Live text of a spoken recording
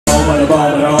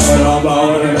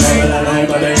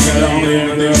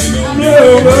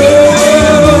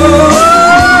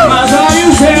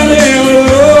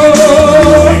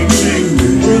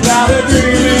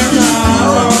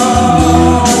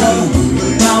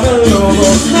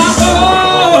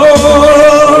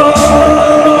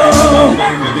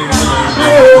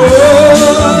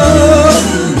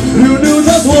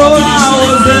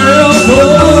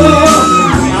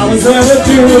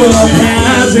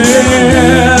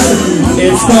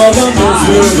It's called the Miss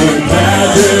BLUE Moon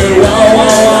Pageant. Wow,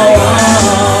 wow, wow,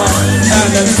 wow. And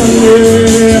then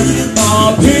suddenly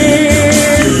our people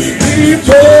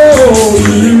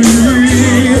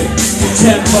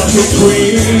 10 fucking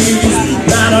queens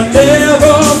that I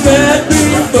never met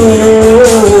before.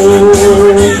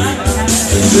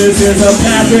 This is a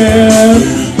pageant,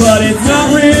 but it's not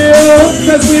real,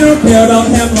 cause we don't care about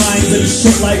headlines and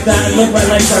shit like that. Look right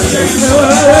like our things.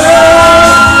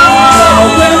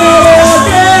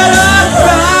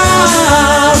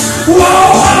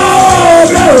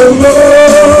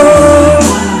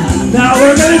 Now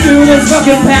we're gonna do this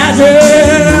fucking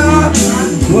pageant.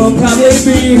 We'll probably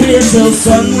be here till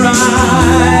sunrise,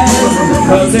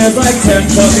 cause there's like 10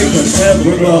 fucking contestants.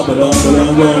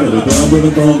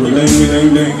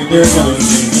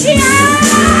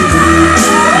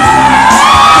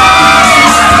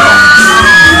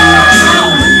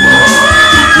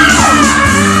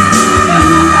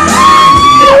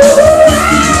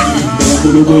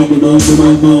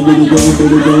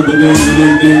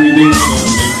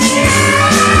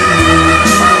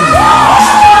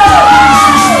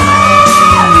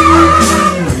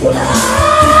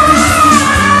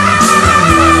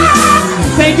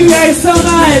 Thank you guys so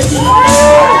much.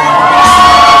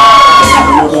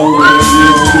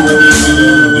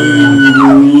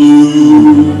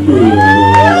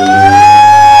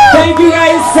 Thank you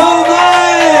guys so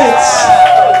much.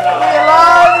 We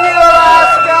love you,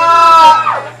 Alaska.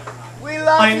 We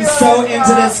love you. I'm so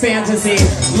into this fantasy.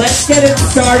 Let's get it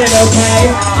started, okay?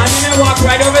 I'm gonna walk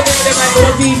right over there to my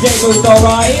little DJ booth,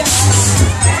 alright?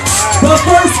 The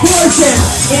first portion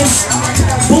is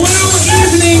Blue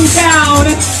Evening Gown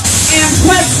and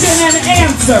question and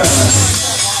answer.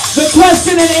 The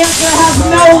question and answer has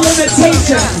no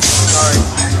limitations.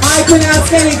 I can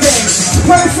ask anything: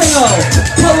 personal,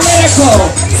 political,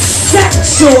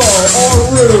 sexual, or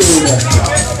rude.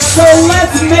 So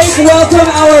let's make welcome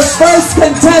our first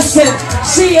contestant.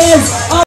 She is